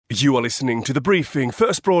You are listening to The Briefing,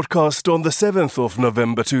 first broadcast on the 7th of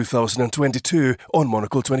November 2022 on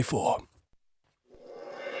Monocle 24.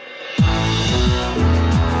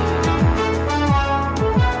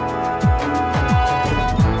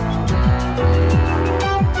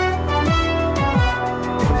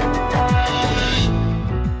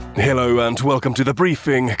 Hello and welcome to The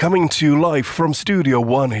Briefing, coming to you live from Studio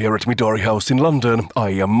 1 here at Midori House in London. I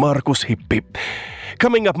am Markus Hippi.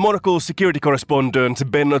 Coming up, Monocle security correspondent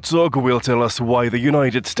Benno Zog will tell us why the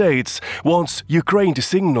United States wants Ukraine to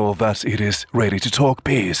signal that it is ready to talk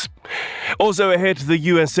peace. Also ahead, the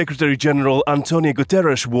UN Secretary General Antonio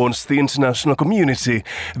Guterres warns the international community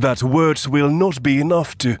that words will not be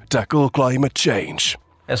enough to tackle climate change.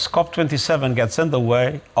 As COP27 gets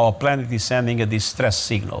underway, our planet is sending a distress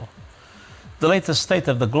signal. The latest State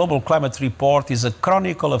of the Global Climate Report is a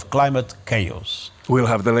chronicle of climate chaos. We'll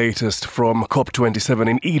have the latest from COP27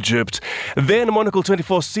 in Egypt. Then Monocle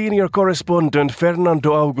 24 senior correspondent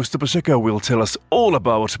Fernando Augusto Pacheco will tell us all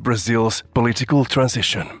about Brazil's political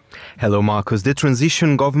transition. Hello, Marcus. The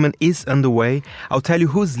transition government is underway. I'll tell you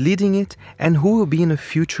who's leading it and who will be in a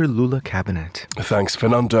future Lula cabinet. Thanks,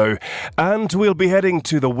 Fernando. And we'll be heading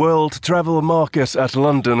to the World Travel Market at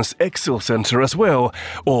London's Excel Centre as well.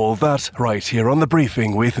 All that right here on The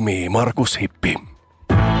Briefing with me, Markus Hippi.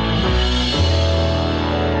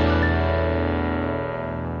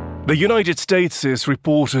 The United States is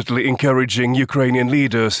reportedly encouraging Ukrainian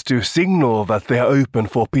leaders to signal that they are open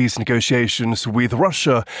for peace negotiations with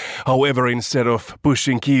Russia. However, instead of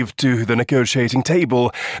pushing Kyiv to the negotiating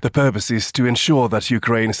table, the purpose is to ensure that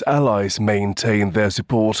Ukraine's allies maintain their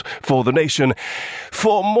support for the nation.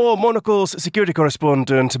 For more, Monocle's security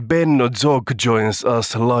correspondent Benno Zog joins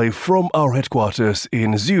us live from our headquarters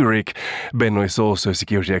in Zurich. Benno is also a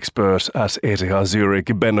security expert at ETH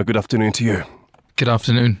Zurich. Benno, good afternoon to you. Good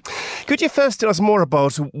afternoon. Could you first tell us more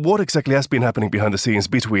about what exactly has been happening behind the scenes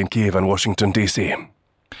between Kyiv and Washington, D.C.?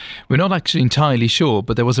 We're not actually entirely sure,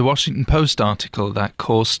 but there was a Washington Post article that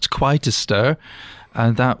caused quite a stir.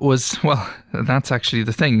 And that's actually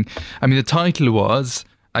the thing. I mean, the title was,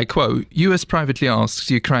 I quote, US privately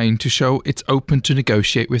asks Ukraine to show it's open to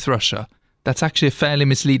negotiate with Russia. That's actually a fairly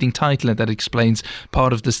misleading title, and that explains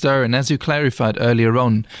part of the stir. And as you clarified earlier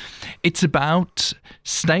on, it's about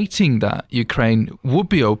stating that Ukraine would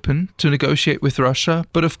be open to negotiate with Russia,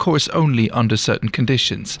 but of course only under certain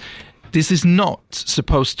conditions. This is not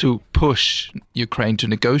supposed to push Ukraine to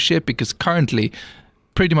negotiate, because currently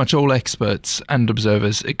pretty much all experts and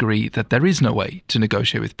observers agree that there is no way to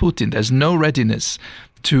negotiate with Putin. There's no readiness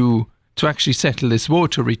to actually settle this war,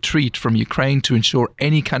 to retreat from Ukraine, to ensure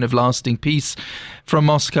any kind of lasting peace. From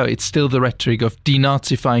Moscow, it's still the rhetoric of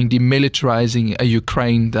denazifying, demilitarizing a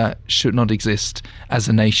Ukraine that should not exist as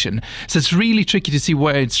a nation. So it's really tricky to see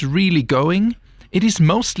where it's really going. It is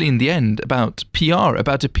mostly in the end about PR,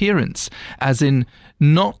 about appearance, as in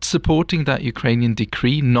not supporting that Ukrainian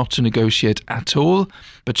decree not to negotiate at all,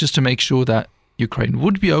 but just to make sure that Ukraine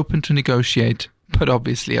would be open to negotiate, but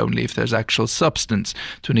obviously only if there's actual substance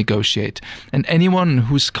to negotiate. And anyone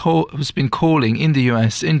who's been calling in the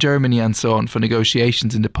US, in Germany and so on for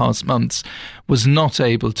negotiations in the past months was not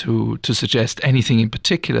able to suggest anything in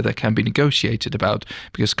particular that can be negotiated about,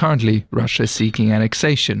 because currently Russia is seeking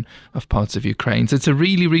annexation of parts of Ukraine. So it's a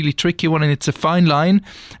really, really tricky one, and it's a fine line.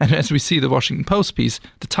 And as we see the Washington Post piece,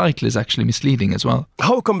 the title is actually misleading as well.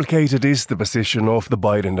 How complicated is the position of the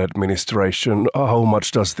Biden administration? How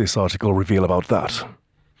much does this article reveal about that?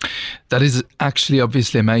 That is actually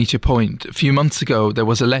obviously a major point. A few months ago, there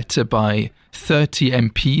was a letter by 30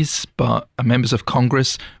 MPs, but members of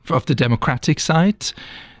Congress of the Democratic side,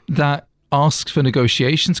 that asked for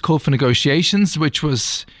negotiations, called for negotiations, which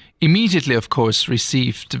was immediately, of course,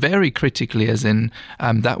 received very critically, as in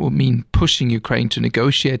that would mean pushing Ukraine to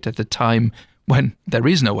negotiate at the time when there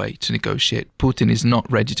is no way to negotiate. Putin is not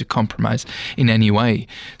ready to compromise in any way.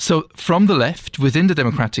 So from the left, within the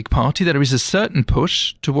Democratic Party, there is a certain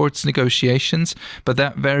push towards negotiations, but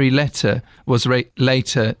that very letter was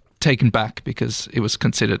later taken back because it was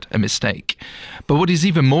considered a mistake. But what is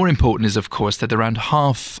even more important is, of course, that around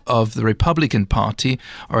half of the Republican Party,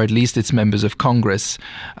 or at least its members of Congress,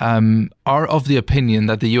 are of the opinion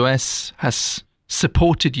that the US has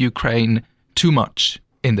supported Ukraine too much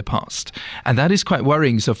in the past. And that is quite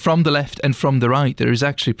worrying. So from the left and from the right, there is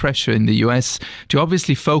actually pressure in the US to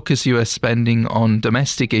obviously focus US spending on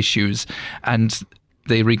domestic issues, and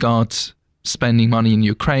they regard spending money in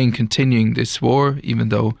Ukraine, continuing this war, even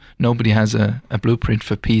though nobody has a blueprint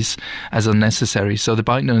for peace, as unnecessary. So the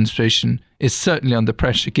Biden administration is certainly under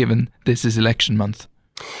pressure, given this is election month.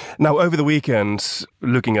 Now, over the weekend,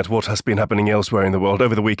 looking at what has been happening elsewhere in the world,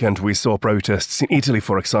 over the weekend we saw protests in Italy,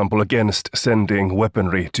 for example, against sending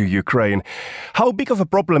weaponry to Ukraine. How big of a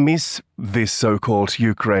problem is this so-called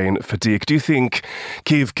Ukraine fatigue? Do you think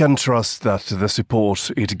Kyiv can trust that the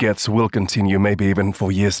support it gets will continue, maybe even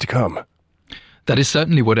for years to come? That is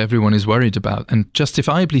certainly what everyone is worried about, and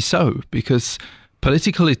justifiably so, because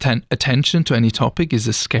political attention to any topic is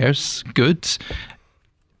a scarce good.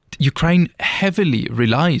 Ukraine heavily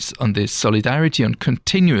relies on this solidarity, on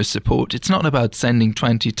continuous support. It's not about sending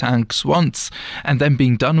 20 tanks once and then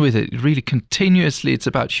being done with it. Really continuously, it's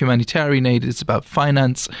about humanitarian aid, it's about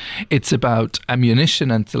finance, it's about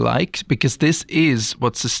ammunition and the like, because this is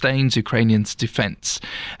what sustains Ukrainians' defense.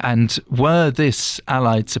 And were this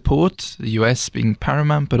allied support, the US being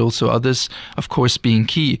paramount, but also others, of course, being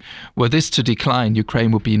key, were this to decline,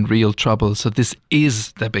 Ukraine would be in real trouble. So this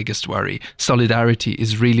is their biggest worry. Solidarity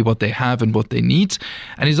is really what they have and what they need,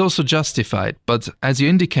 and is also justified. But as you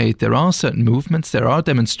indicate, there are certain movements, there are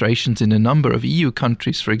demonstrations in a number of EU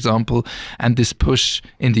countries, for example, and this push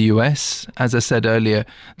in the US, as I said earlier,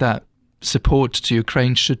 that support to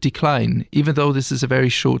Ukraine should decline, even though this is a very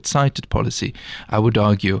short-sighted policy, I would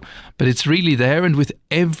argue. But it's really there, and with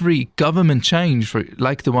every government change,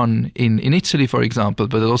 like the one in Italy, for example,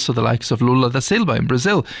 but also the likes of Lula da Silva in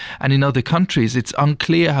Brazil and in other countries, it's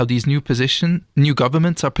unclear how these new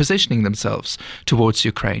governments are positioning themselves towards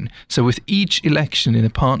Ukraine. So with each election in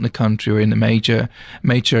a partner country or in a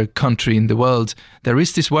major country in the world, there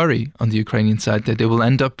is this worry on the Ukrainian side that they will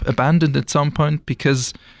end up abandoned at some point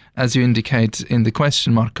because, as you indicate in the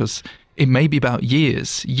question, Markus, it may be about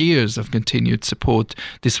years of continued support.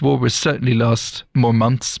 This war will certainly last more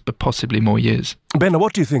months, but possibly more years. Ben,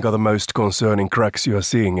 what do you think are the most concerning cracks you are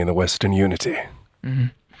seeing in the Western unity? Mm-hmm.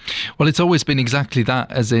 Well, it's always been exactly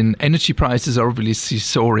that, as in energy prices are obviously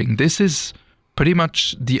soaring. This is pretty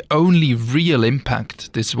much the only real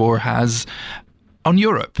impact this war has on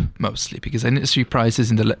Europe, mostly, because energy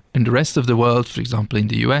prices in the rest of the world, for example in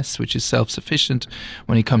the US, which is self-sufficient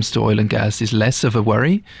when it comes to oil and gas, is less of a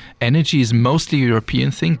worry. Energy is mostly a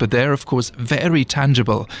European thing, but they're of course very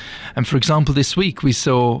tangible. And for example, this week we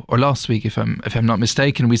saw, or last week if I'm not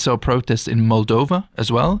mistaken, we saw protests in Moldova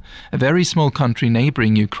as well, a very small country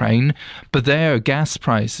neighboring Ukraine, but their gas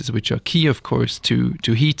prices, which are key of course to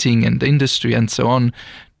heating and industry and so on,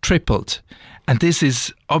 tripled. And this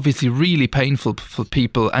is obviously really painful for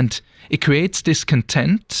people, and it creates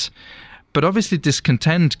discontent. But obviously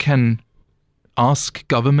discontent can ask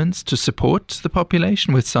governments to support the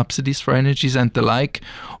population with subsidies for energies and the like,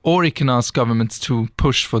 or it can ask governments to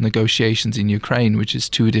push for negotiations in Ukraine, which is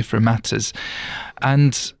two different matters.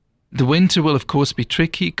 And the winter will, of course, be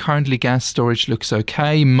tricky. Currently, gas storage looks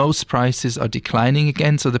okay. Most prices are declining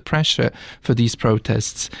again, so the pressure for these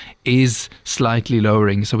protests is slightly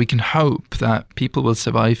lowering. So we can hope that people will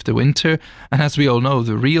survive the winter. And as we all know,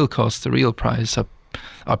 the real cost, the real price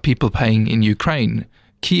are people paying in Ukraine.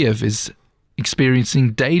 Kyiv is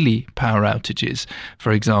experiencing daily power outages,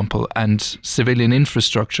 for example, and civilian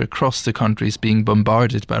infrastructure across the country is being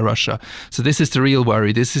bombarded by Russia. So this is the real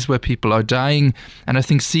worry. This is where people are dying. And I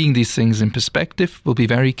think seeing these things in perspective will be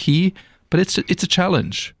very key. But it's a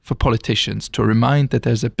challenge for politicians to remind that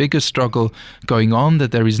there's a bigger struggle going on,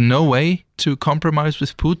 that there is no way to compromise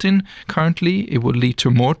with Putin currently. It would lead to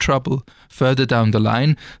more trouble further down the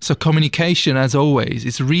line. So communication, as always,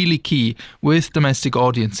 is really key with domestic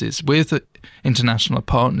audiences, with international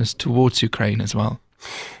partners towards Ukraine as well.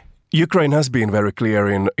 Ukraine has been very clear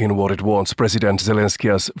in what it wants. President Zelensky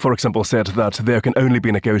has, for example, said that there can only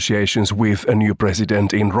be negotiations with a new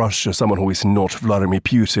president in Russia, someone who is not Vladimir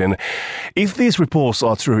Putin. If these reports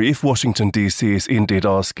are true, if Washington DC is indeed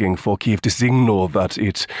asking for Kyiv to signal that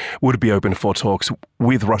it would be open for talks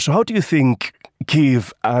with Russia, how do you think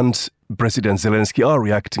Kyiv and President Zelensky are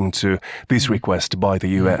reacting to this request by the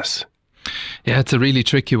US? Yeah, it's a really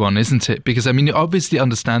tricky one, isn't it? Because, I mean, you obviously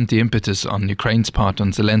understand the impetus on Ukraine's part,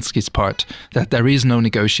 on Zelensky's part, that there is no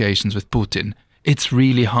negotiations with Putin. It's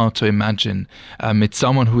really hard to imagine. It's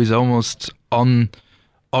someone who is almost on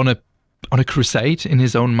a crusade in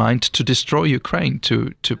his own mind to destroy Ukraine,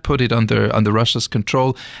 to put it under Russia's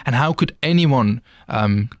control. And how could anyone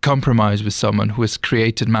compromise with someone who has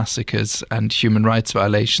created massacres and human rights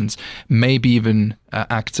violations, maybe even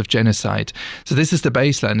acts of genocide? So this is the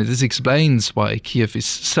baseline, and this explains why Kyiv is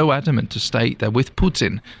so adamant to state that with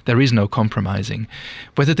Putin there is no compromising.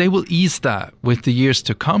 Whether they will ease that with the years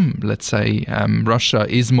to come, let's say Russia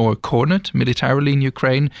is more cornered militarily in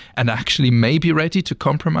Ukraine and actually may be ready to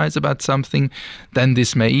compromise about something, then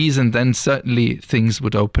this may ease, and then certainly things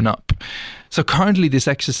would open up. So currently this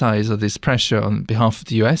exercise or this pressure on behalf of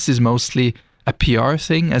the US is mostly a PR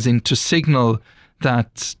thing, as in to signal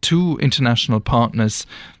that to international partners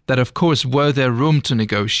that, of course, were there room to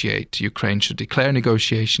negotiate, Ukraine should declare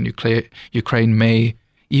negotiation, Ukraine may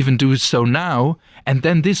even do so now, and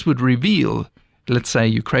then this would reveal, let's say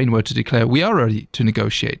Ukraine were to declare, we are ready to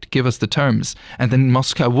negotiate, give us the terms. And then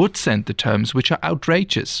Moscow would send the terms, which are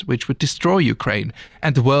outrageous, which would destroy Ukraine.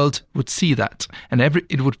 And the world would see that. And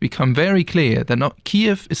it would become very clear that not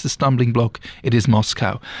Kiev is the stumbling block, it is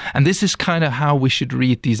Moscow. And this is kind of how we should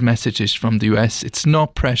read these messages from the US. It's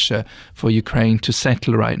not pressure for Ukraine to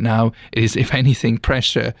settle right now. It is, if anything,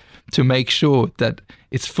 pressure to make sure that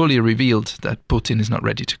it's fully revealed that Putin is not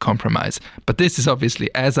ready to compromise. But this is obviously,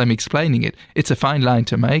 as I'm explaining it, it's a fine line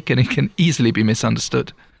to make, and it can easily be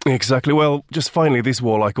misunderstood. Exactly. Well, just finally, this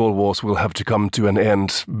war, like all wars, will have to come to an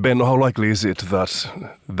end. Ben, how likely is it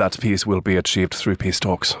that peace will be achieved through peace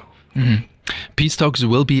talks? Mm-hmm. Peace talks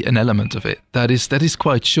will be an element of it. That is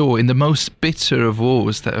quite sure. In the most bitter of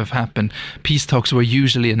wars that have happened, peace talks were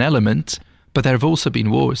usually an element. But there have also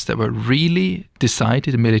been wars that were really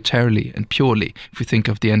decided militarily and purely. If we think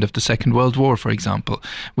of the end of the Second World War, for example,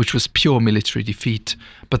 which was pure military defeat.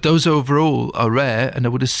 But those overall are rare, and I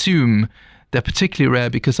would assume they're particularly rare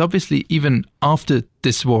because obviously even after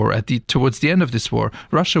this war, towards the end of this war,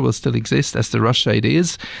 Russia will still exist as the Russia it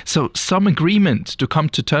is. So some agreement to come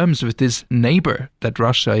to terms with this neighbor that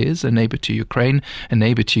Russia is, a neighbor to Ukraine, a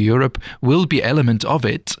neighbor to Europe, will be element of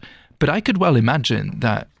it. But I could well imagine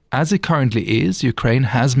that as it currently is, Ukraine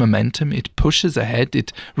has momentum, it pushes ahead,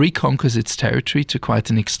 it reconquers its territory to quite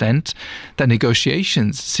an extent, that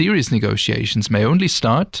negotiations, serious negotiations, may only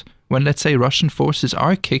start when, let's say, Russian forces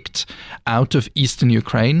are kicked out of eastern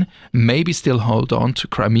Ukraine, maybe still hold on to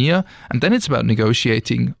Crimea, and then it's about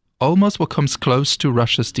negotiating almost what comes close to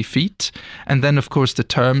Russia's defeat. And then, of course, the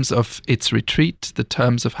terms of its retreat, the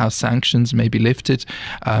terms of how sanctions may be lifted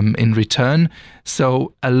in return.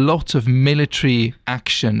 So a lot of military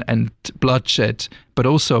action and bloodshed, but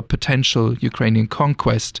also potential Ukrainian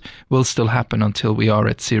conquest will still happen until we are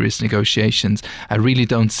at serious negotiations. I really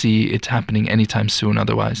don't see it happening anytime soon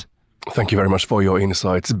otherwise. Thank you very much for your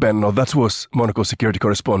insights, Benno. That was Monaco security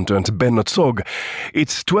correspondent Benno Zog.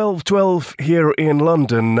 It's 12:12 here in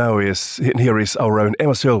London. Here is our own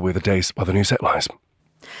Emma Searle with the day's other news headlines.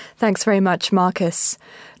 Thanks very much, Marcus.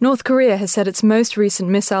 North Korea has said its most recent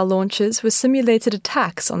missile launches were simulated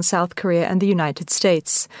attacks on South Korea and the United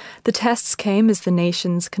States. The tests came as the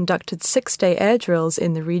nations conducted 6-day air drills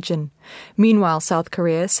in the region. Meanwhile, South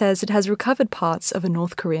Korea says it has recovered parts of a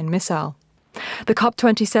North Korean missile. The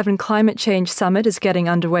COP27 climate change summit is getting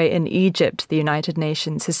underway in Egypt. The United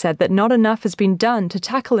Nations has said that not enough has been done to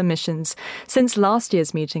tackle emissions since last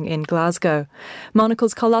year's meeting in Glasgow.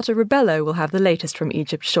 Monocle's Carlotta Rebello will have the latest from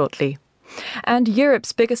Egypt shortly. And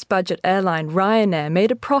Europe's biggest budget airline, Ryanair,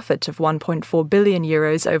 made a profit of €1.4 billion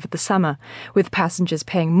over the summer, with passengers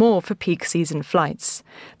paying more for peak season flights.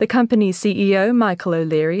 The company's CEO, Michael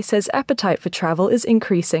O'Leary, says appetite for travel is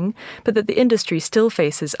increasing, but that the industry still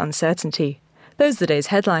faces uncertainty. Those are the day's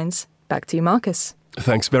headlines. Back to you, Marcus.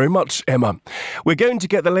 Thanks very much, Emma. We're going to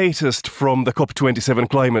get the latest from the COP27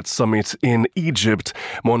 climate summit in Egypt.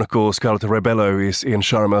 Monocle's Carlotta Rebello is in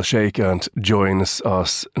Sharm el-Sheikh and joins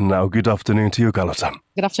us now. Good afternoon to you, Carlotta.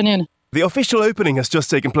 Good afternoon. The official opening has just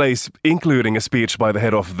taken place, including a speech by the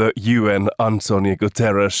head of the UN, Antonio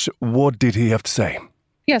Guterres. What did he have to say?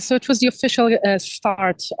 Yeah, so it was the official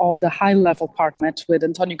start of the high-level parliament with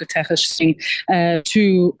Antonio Guterres saying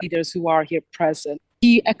to leaders who are here present.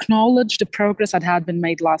 He acknowledged the progress that had been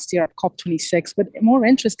made last year at COP26, but more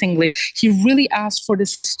interestingly, he really asked for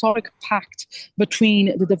this historic pact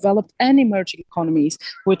between the developed and emerging economies,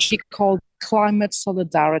 which he called Climate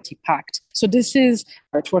Solidarity Pact. So this is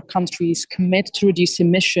where countries commit to reduce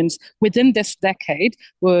emissions within this decade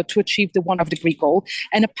to achieve the 1.5-degree goal,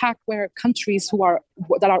 and a pact where countries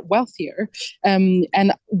that are wealthier and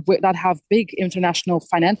that have big international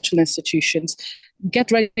financial institutions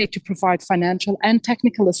get ready to provide financial and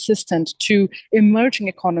technical assistance to emerging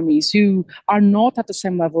economies who are not at the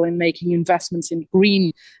same level in making investments in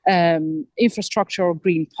green infrastructure or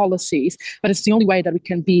green policies. But it's the only way that we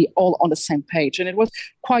can be all on the same page. And it was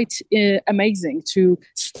quite amazing to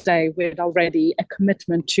stay with already a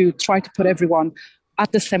commitment to try to put everyone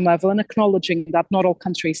at the same level and acknowledging that not all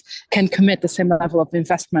countries can commit the same level of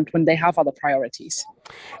investment when they have other priorities.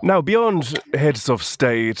 Now, beyond heads of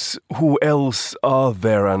state, who else are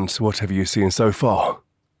there and what have you seen so far?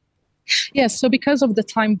 Yes, so because of the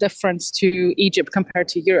time difference to Egypt compared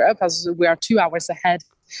to Europe, as we are 2 hours ahead,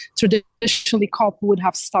 traditionally traditionally COP would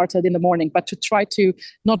have started in the morning, but to try to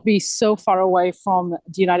not be so far away from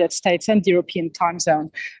the United States and the European time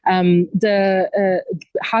zone. The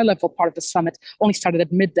high-level part of the summit only started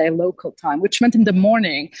at midday local time, which meant in the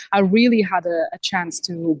morning, I really had a chance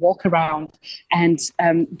to walk around and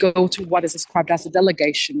go to what is described as the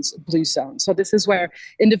delegations blue zone. So this is where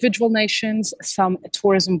individual nations, some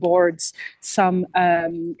tourism boards, some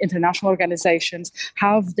international organizations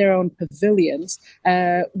have their own pavilions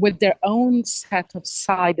with their own set of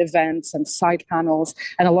side events and side panels.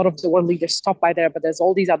 And a lot of the world leaders stop by there, but there's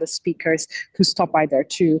all these other speakers who stop by there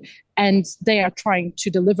too. And they are trying to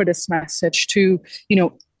deliver this message to,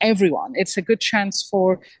 everyone. It's a good chance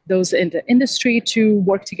for those in the industry to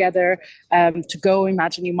work together, to go.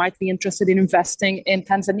 Imagine you might be interested in investing in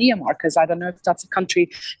Tanzania, Marcus. I don't know if that's a country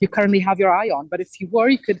you currently have your eye on, but if you were,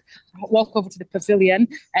 you could walk over to the pavilion.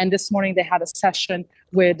 And this morning they had a session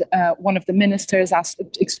with one of the ministers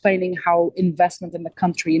explaining how investment in the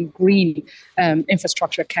country in green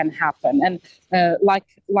infrastructure can happen. And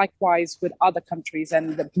likewise with other countries,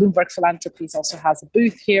 and the Bloomberg Philanthropies also has a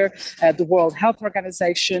booth here, the World Health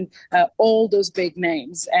Organization, all those big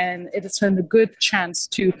names. And it's a good chance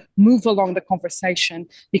to move along the conversation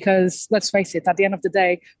because, let's face it, at the end of the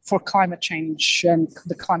day, for climate change and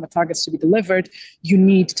the climate targets to be delivered, you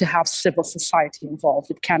need to have civil society involved.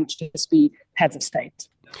 It can't just be heads of state.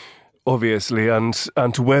 Obviously,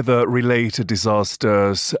 and weather-related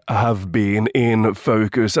disasters have been in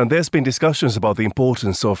focus, and there's been discussions about the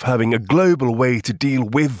importance of having a global way to deal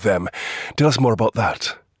with them. Tell us more about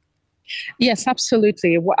that. Yes,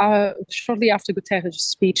 absolutely. Shortly after Guterres'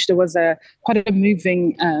 speech, there was quite a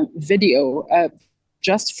moving video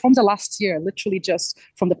just from the last year, literally just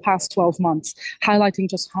from the past 12 months, highlighting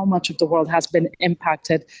just how much of the world has been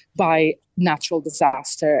impacted by natural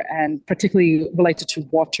disaster, and particularly related to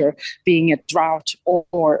water, being it drought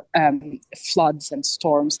or floods and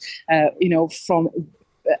storms, from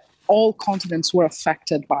all continents were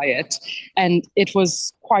affected by it. And it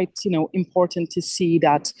was quite, important to see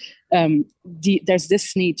that there's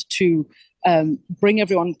this need to bring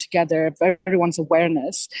everyone together, everyone's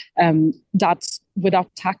awareness, that without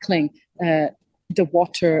tackling the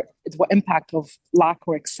impact of lack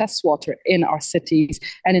or excess water in our cities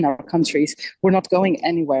and in our countries, we're not going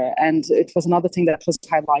anywhere. And it was another thing that was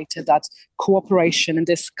highlighted, that cooperation and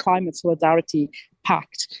this climate solidarity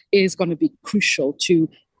pact is going to be crucial to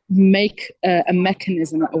make a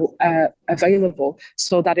mechanism available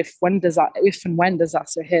so that if and when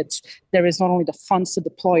disaster hits, there is not only the funds to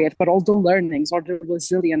deploy it, but all the learnings or the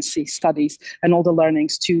resiliency studies and all the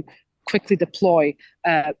learnings to quickly deploy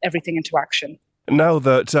everything into action. Now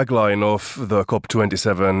the tagline of the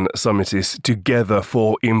COP27 summit is Together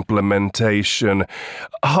for Implementation.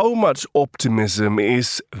 How much optimism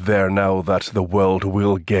is there now that the world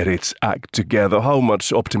will get its act together? How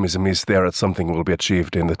much optimism is there that something will be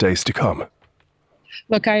achieved in the days to come?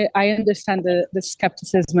 Look, I understand the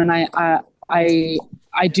skepticism, and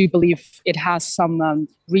I do believe it has some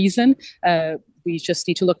reason. We just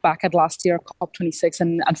need to look back at last year, COP26,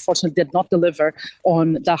 and unfortunately did not deliver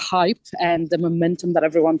on the hype and the momentum that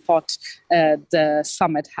everyone thought the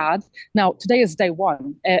summit had. Now, today is day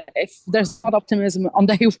one. If there's not optimism on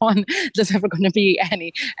day one, there's never going to be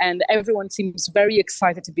any. And everyone seems very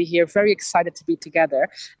excited to be here, very excited to be together.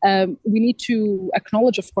 We need to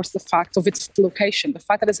acknowledge, of course, the fact of its location. The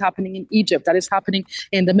fact that it's happening in Egypt, that is happening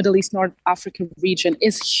in the Middle East, North Africa region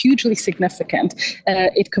is hugely significant.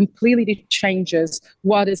 It completely changes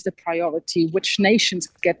what is the priority, which nations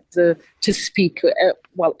get to speak.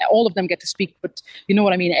 Well, all of them get to speak, but you know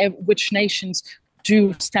what I mean, which nations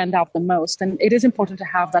do stand out the most. And it is important to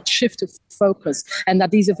have that shift of focus, and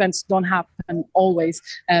that these events don't happen always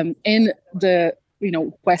in the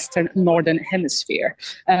Western, Northern Hemisphere.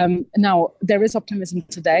 Now, there is optimism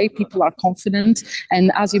today. People are confident. And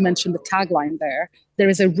as you mentioned, the tagline there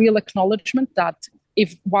is a real acknowledgement that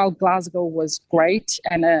while Glasgow was great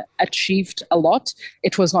and achieved a lot,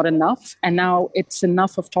 it was not enough. And now it's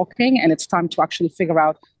enough of talking, and it's time to actually figure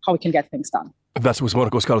out how we can get things done. That was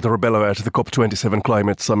Marco Scalata-Rebello at the COP27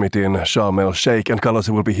 Climate Summit in Sharm el-Sheikh. And Carlos,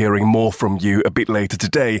 will be hearing more from you a bit later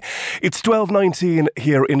today. It's 12:19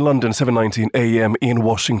 here in London, 7:19 a.m. in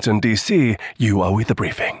Washington, D.C. You are with The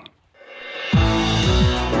Briefing.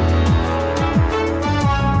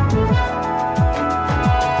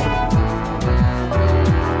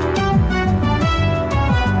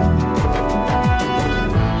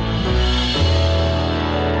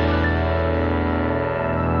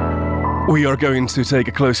 We are going to take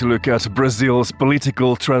a closer look at Brazil's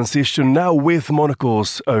political transition now with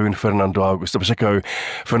Monaco's own Fernando Augusto Pacheco.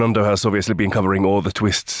 Fernando has obviously been covering all the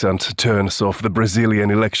twists and turns of the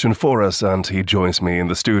Brazilian election for us, and he joins me in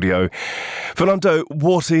the studio. Fernando,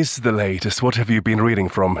 what is the latest? What have you been reading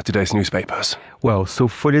from today's newspapers? Well, so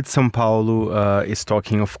Folha de São Paulo is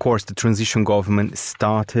talking, of course, the transition government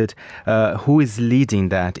started. Who is leading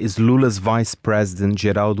that is Lula's vice president,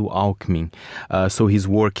 Geraldo Alckmin. So he's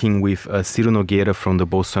working with Ciro Nogueira from the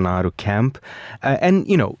Bolsonaro camp. And,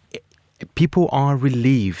 you know, people are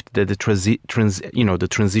relieved that the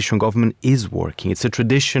transition government is working. It's a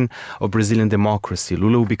tradition of Brazilian democracy.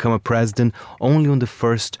 Lula will become a president only on the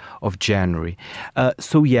 1st of January.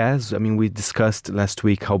 So yes, I mean, we discussed last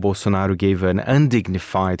week how Bolsonaro gave an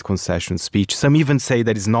undignified concession speech. Some even say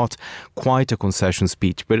that it's not quite a concession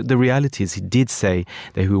speech, but the reality is he did say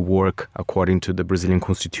that he will work according to the Brazilian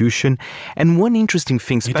constitution. And one interesting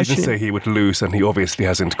thing, especially... He didn't say he would lose, and he obviously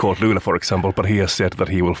hasn't caught Lula, for example, but he has said that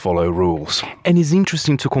he will follow rules. And it's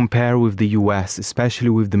interesting to compare with the US, especially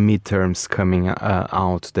with the midterms coming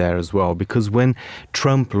out there as well, because when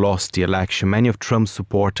Trump lost the election, many of Trump's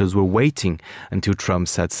supporters were waiting until Trump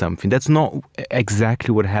said something. That's not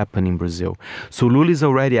exactly what happened in Brazil. So Lula is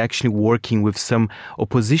already actually working with some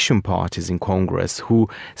opposition parties in Congress who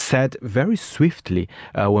said very swiftly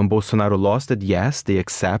when Bolsonaro lost that yes, they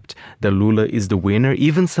accept that Lula is the winner.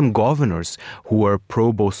 Even some governors who were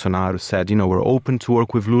pro-Bolsonaro said, you know, we're open to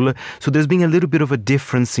work with Lula. So there's been a little bit of a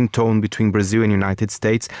difference in tone between Brazil and United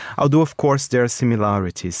States, although of course there are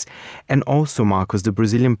similarities. And also, Marcos, the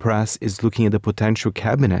Brazilian press is looking at the potential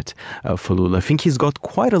cabinet for Lula. I think he's got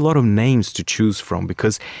quite a lot of names to choose from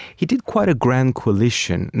because he did quite a grand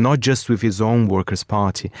coalition, not just with his own Workers'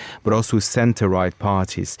 Party, but also with center-right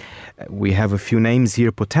parties. We have a few names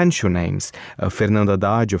here, potential names. Fernando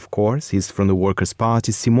Haddad, of course, he's from the Workers'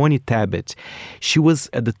 Party. Simone Tebet, she was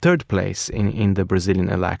at the third place in the Brazilian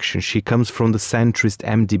election. She comes from the centrist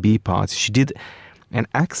MDB party. She did an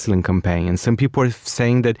excellent campaign, and some people are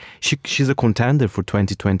saying that she's a contender for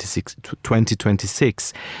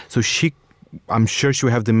 2026. So I'm sure she'll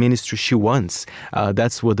have the ministry she wants.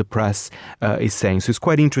 That's what the press is saying. So it's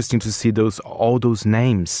quite interesting to see all those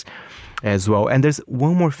names as well. And there's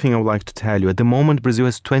one more thing I would like to tell you. At the moment, Brazil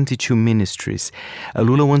has 22 ministries.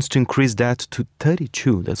 Lula wants to increase that to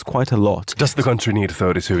 32. That's quite a lot. Does the country need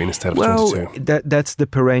 32 instead of 22? Well, that's the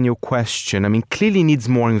perennial question. I mean, clearly needs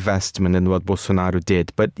more investment than what Bolsonaro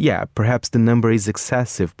did. But yeah, perhaps the number is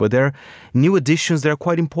excessive. But there are new additions that are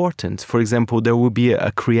quite important. For example, there will be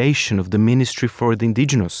a creation of the Ministry for the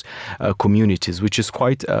Indigenous communities, which is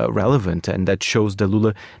quite relevant. And that shows that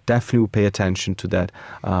Lula definitely will pay attention to that,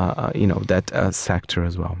 that sector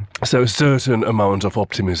as well. So a certain amount of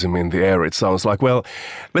optimism in the air, it sounds like. Well,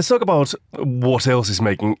 let's talk about what else is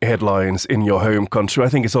making headlines in your home country. I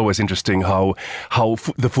think it's always interesting how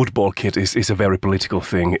the football kit is a very political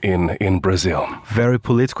thing in Brazil. Very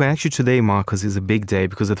political. And actually today, Marcos, is a big day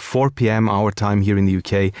because at 4 p.m. our time here in the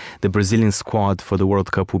UK, the Brazilian squad for the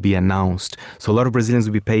World Cup will be announced. So a lot of Brazilians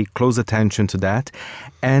will be paying close attention to that.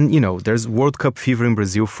 And, there's World Cup fever in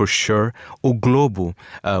Brazil for sure. O Globo,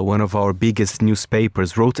 one of our biggest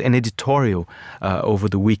newspapers, wrote an editorial over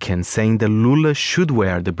the weekend saying that Lula should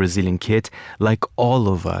wear the Brazilian kit like all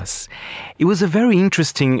of us. It was a very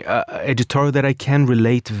interesting editorial that I can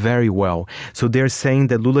relate very well. So they're saying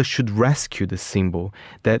that Lula should rescue the symbol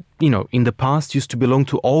that, in the past used to belong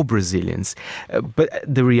to all Brazilians. But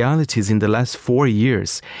the reality is in the last 4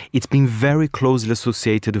 years, it's been very closely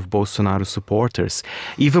associated with Bolsonaro supporters.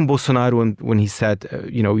 Even Bolsonaro, when he said,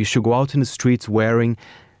 you should go out in the streets wearing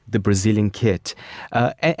the Brazilian kit.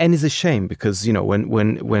 And it's a shame because,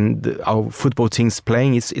 when our football team's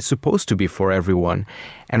playing, it's supposed to be for everyone.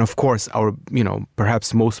 And of course, our,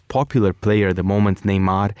 perhaps most popular player at the moment,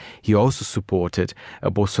 Neymar, he also supported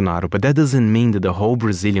Bolsonaro. But that doesn't mean that the whole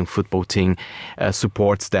Brazilian football team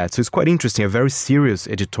supports that. So it's quite interesting, a very serious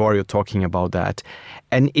editorial talking about that.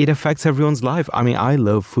 And it affects everyone's life. I mean, I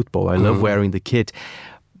love football. I love wearing the kit.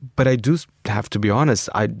 But I do have to be honest,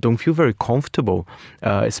 I don't feel very comfortable,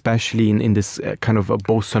 especially in this kind of a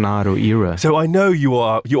Bolsonaro era. So I know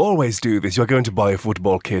you always do this. You're going to buy a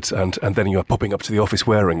football kit and then you are popping up to the office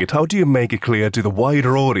wearing it. How do you make it clear to the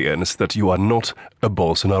wider audience that you are not a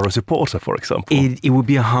Bolsonaro supporter, for example? It would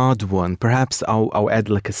be a hard one. Perhaps I'll add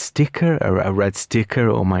like a sticker, a red sticker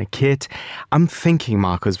on my kit. I'm thinking,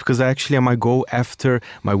 Marcos, because I might go after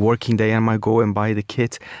my working day, I might go and buy the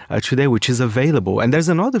kit today, which is available. And there's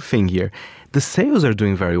another thing here. The sales are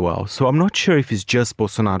doing very well. So I'm not sure if it's just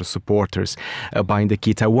Bolsonaro supporters buying the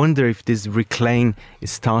kit. I wonder if this reclaim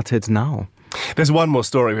is started now. There's one more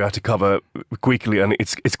story we have to cover quickly, and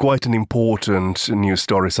it's quite an important news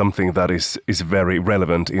story, something that is very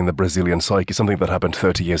relevant in the Brazilian psyche, something that happened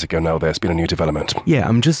 30 years ago now. There's been a new development. Yeah,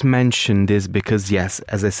 I'm just mentioning this because, yes,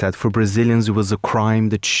 as I said, for Brazilians, it was a crime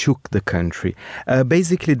that shook the country.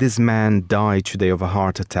 Basically, this man died today of a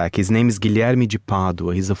heart attack. His name is Guilherme de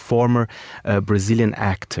Pádua. He's a former Brazilian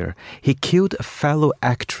actor. He killed a fellow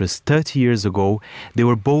actress 30 years ago. They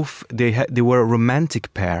were a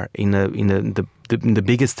romantic pair in the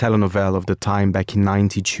biggest telenovela of the time back in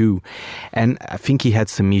 92, and I think he had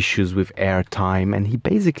some issues with airtime, and he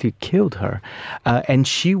basically killed her, and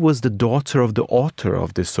she was the daughter of the author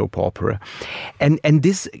of this soap opera, and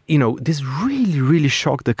this really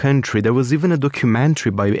shocked the country. There was even a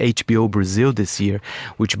documentary by HBO Brazil this year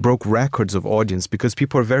which broke records of audience because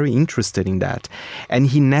people are very interested in that, and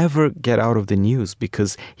he never get out of the news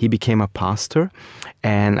because he became a pastor,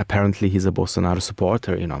 and apparently he's a Bolsonaro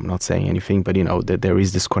supporter. I'm not saying anything, but that there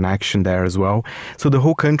is this connection there as well. So the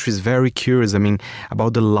whole country is very curious,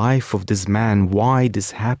 about the life of this man, why this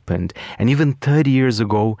happened. And even 30 years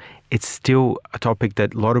ago, it's still a topic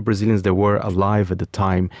that a lot of Brazilians that were alive at the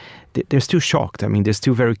time, they're still shocked. They're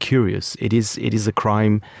still very curious. It is a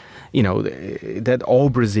crime, that all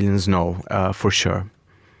Brazilians know for sure.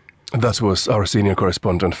 That was our senior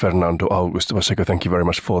correspondent, Fernando Augusto Pacheco. Thank you very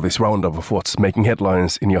much for this roundup of what's making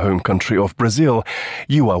headlines in your home country of Brazil.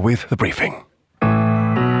 You are with The Briefing.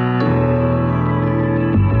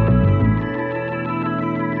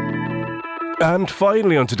 And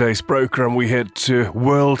finally on today's programme, we head to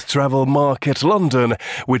World Travel Market London,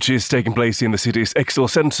 which is taking place in the city's Excel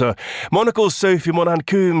Centre. Monocle's Sophie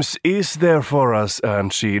Monan-Coombs is there for us,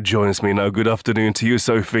 and she joins me now. Good afternoon to you,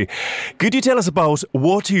 Sophie. Could you tell us about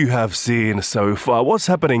what you have seen so far? What's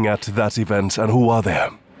happening at that event, and who are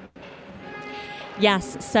there?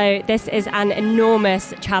 Yes, so this is an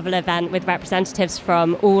enormous travel event with representatives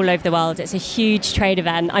from all over the world. It's a huge trade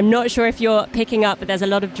event. I'm not sure if you're picking up, but there's a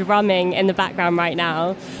lot of drumming in the background right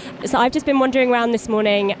now. So I've just been wandering around this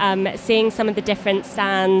morning, seeing some of the different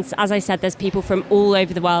stands. As I said, there's people from all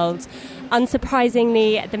over the world.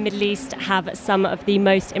 Unsurprisingly, the Middle East have some of the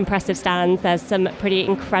most impressive stands. There's some pretty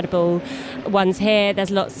incredible ones here.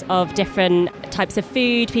 There's lots of different types of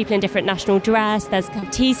food, people in different national dress. There's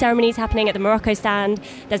tea ceremonies happening at the Morocco stand.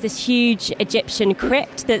 There's this huge Egyptian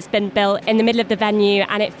crypt that's been built in the middle of the venue,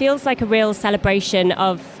 and it feels like a real celebration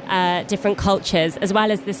of different cultures, as well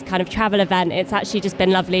as this kind of travel event. It's actually just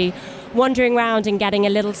been lovely wandering around and getting a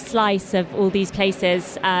little slice of all these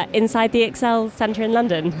places inside the Excel Centre in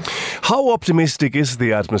London. How optimistic is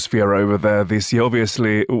the atmosphere over there this year?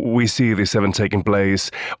 Obviously, we see this event taking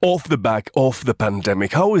place off the back of the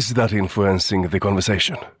pandemic. How is that influencing the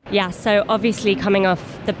conversation? Yeah, so obviously coming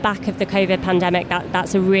off the back of the COVID pandemic,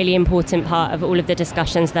 that's a really important part of all of the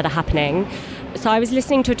discussions that are happening. So I was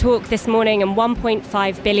listening to a talk this morning, and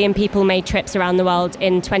 1.5 billion people made trips around the world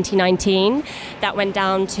in 2019. That went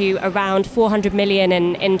down to around 400 million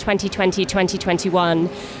in 2020, 2021.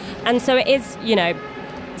 And so it is,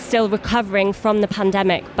 still recovering from the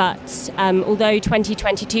pandemic. But although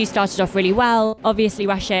 2022 started off really well, obviously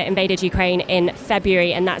Russia invaded Ukraine in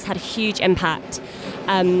February, and that's had a huge impact.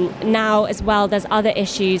 Now as well, there's other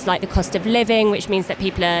issues like the cost of living, which means that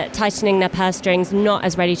people are tightening their purse strings, not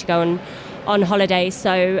as ready to go on holiday.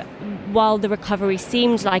 So while the recovery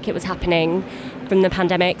seemed like it was happening from the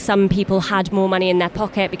pandemic, some people had more money in their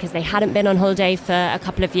pocket because they hadn't been on holiday for a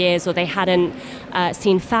couple of years, or they hadn't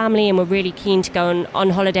seen family and were really keen to go on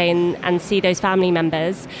holiday and see those family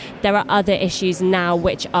members. There are other issues now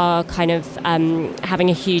which are kind of having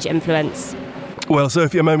a huge influence. Well, so a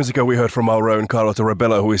few moments ago we heard from our own Carlota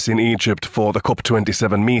Rebella, who is in Egypt for the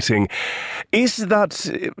COP27 meeting. Is that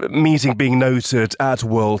meeting being noted at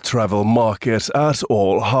World Travel Market at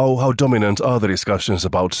all? How dominant are the discussions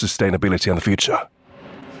about sustainability and the future?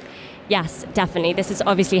 Yes, definitely. This is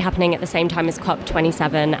obviously happening at the same time as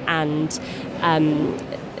COP27, and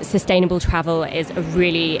sustainable travel is a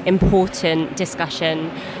really important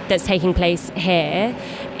discussion that's taking place here.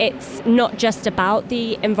 It's not just about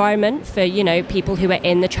the environment for, people who are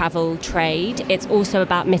in the travel trade. It's also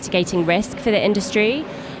about mitigating risk for the industry.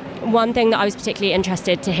 One thing that I was particularly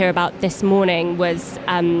interested to hear about this morning was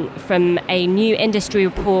from a new industry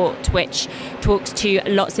report which talks to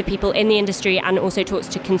lots of people in the industry and also talks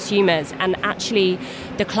to consumers. And actually,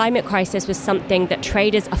 the climate crisis was something that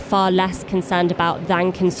traders are far less concerned about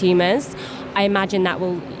than consumers. I imagine that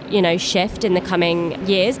will, shift in the coming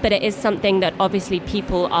years, but it is something that obviously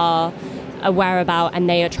people are aware about, and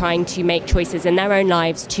they are trying to make choices in their own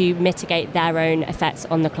lives to mitigate their own effects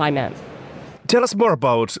on the climate. Tell us more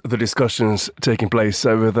about the discussions taking place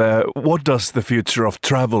over there. What does the future of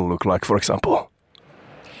travel look like, for example?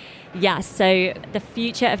 Yes, so the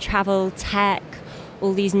future of travel, tech,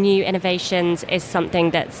 all these new innovations is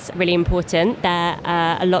something that's really important. There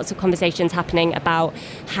are lots of conversations happening about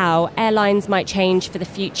how airlines might change for the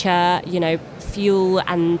future, fuel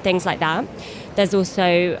and things like that. There's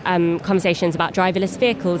also conversations about driverless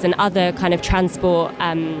vehicles and other kind of transport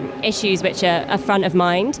issues which are front of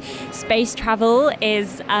mind. Space travel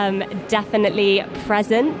is definitely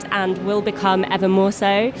present and will become ever more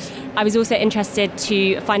so. I was also interested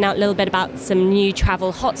to find out a little bit about some new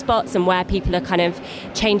travel hotspots and where people are kind of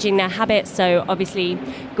changing their habits. So obviously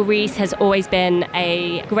Greece has always been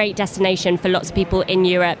a great destination for lots of people in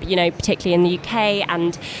Europe, particularly in the UK,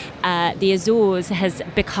 and the Azores has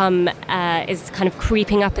become is kind of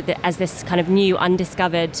creeping up as this kind of new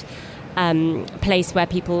undiscovered place where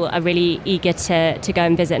people are really eager to go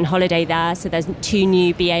and visit and holiday there. So there's 2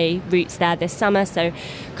 new BA routes there this summer. So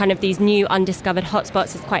kind of these new undiscovered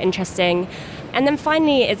hotspots is quite interesting. And then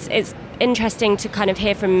finally, it's interesting to kind of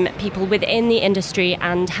hear from people within the industry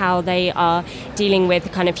and how they are dealing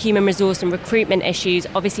with kind of human resource and recruitment issues.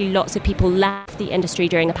 Obviously, lots of people left the industry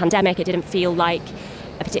during the pandemic. It didn't feel like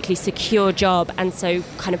a particularly secure job. And so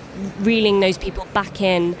kind of reeling those people back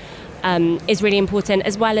in is really important,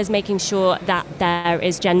 as well as making sure that there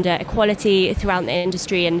is gender equality throughout the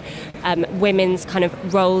industry and women's kind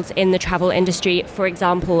of roles in the travel industry, for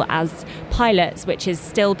example, as pilots, which is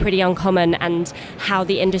still pretty uncommon, and how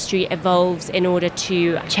the industry evolves in order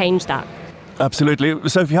to change that. Absolutely.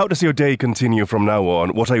 Sophie, how does your day continue from now on?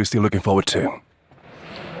 What are you still looking forward to?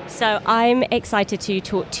 So I'm excited to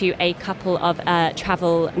talk to a couple of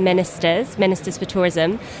travel ministers for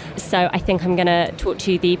tourism. So I think I'm going to talk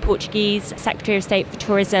to the Portuguese Secretary of State for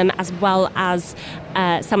Tourism, as well as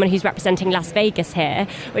someone who's representing Las Vegas here,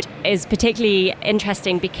 which is particularly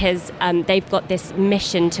interesting because they've got this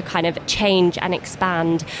mission to kind of change and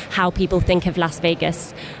expand how people think of Las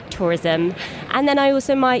Vegas tourism. And then I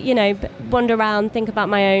also might, wander around, think about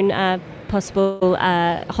my own possible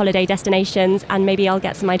holiday destinations, and maybe I'll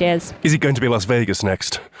get some ideas. Is it going to be Las Vegas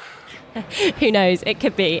next? Who knows? It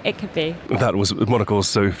could be. That was Monocle's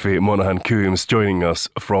Sophie Monaghan-Coombs joining us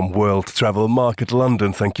from World Travel Market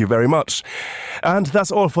London. Thank you very much. And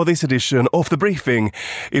that's all for this edition of The Briefing.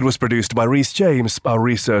 It was produced by Rhys James. Our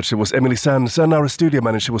researcher was Emily Sands, and our studio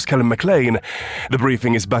manager was Callum McLean. The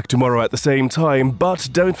Briefing is back tomorrow at the same time, but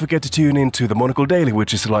don't forget to tune in to the Monocle Daily,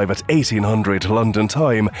 which is live at 1800 London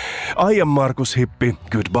time. I am Markus Hippi.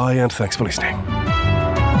 Goodbye and thanks for listening.